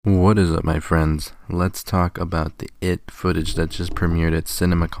What is up, my friends? Let's talk about the It footage that just premiered at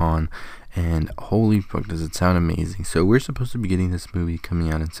CinemaCon. And holy fuck, does it sound amazing! So, we're supposed to be getting this movie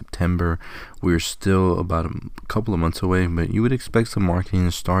coming out in September. We're still about a couple of months away, but you would expect some marketing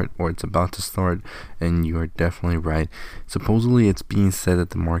to start, or it's about to start, and you are definitely right. Supposedly, it's being said that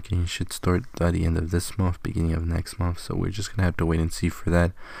the marketing should start by the end of this month, beginning of next month, so we're just gonna have to wait and see for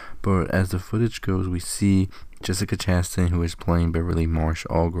that. But as the footage goes, we see Jessica Chastain, who is playing Beverly Marsh,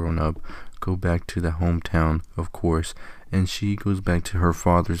 all grown up, go back to the hometown, of course, and she goes back to her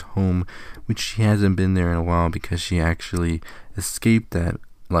father's home, which she hasn't been there in a while because she actually escaped that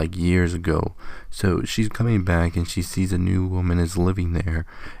like years ago. So she's coming back and she sees a new woman is living there,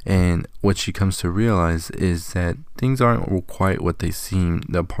 and what she comes to realize is that things aren't quite what they seem.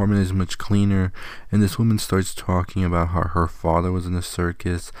 The apartment is much cleaner, and this woman starts talking about how her father was in a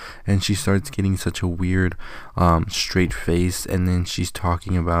circus, and she starts getting such a weird straight face, and then she's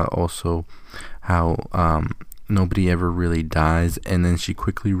talking about also how nobody ever really dies, and then she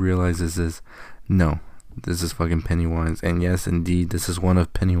quickly realizes this is fucking Pennywise. And yes, indeed, this is one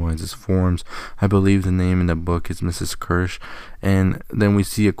of Pennywise's forms. I believe the name in the book is Mrs. Kirsch. And then we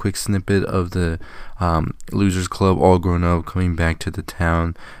see a quick snippet of the Losers Club all grown up coming back to the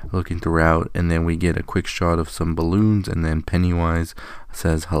town, looking throughout, and then we get a quick shot of some balloons, and then Pennywise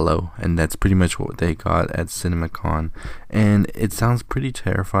says hello, and that's pretty much what they got at CinemaCon. And it sounds pretty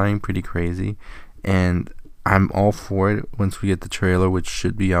terrifying, pretty crazy, and I'm all for it once we get the trailer, which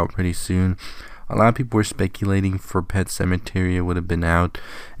should be out pretty soon. A lot of people were speculating for Pet Sematary it would have been out,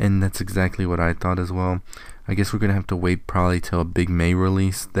 and that's exactly what I thought as well. I guess we're going to have to wait probably till a big May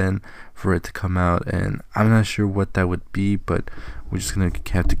release then for it to come out, and I'm not sure what that would be, but we're just going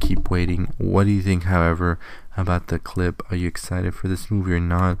to have to keep waiting. What do you think, however, about the clip? Are you excited for this movie or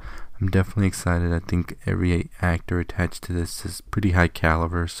not? I'm definitely excited. I think every actor attached to this is pretty high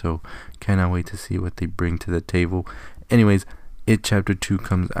caliber, so cannot wait to see what they bring to the table. Anyways, It Chapter 2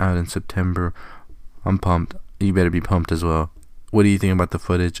 comes out in September. I'm pumped. You better be pumped as well. What do you think about the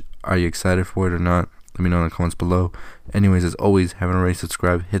footage? Are you excited for it or not? Let me know in the comments below. Anyways, as always, haven't already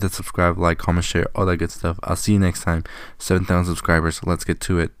subscribed, hit that subscribe, like, comment, share, all that good stuff. I'll see you next time. 7,000 subscribers. Let's get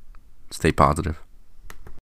to it. Stay positive.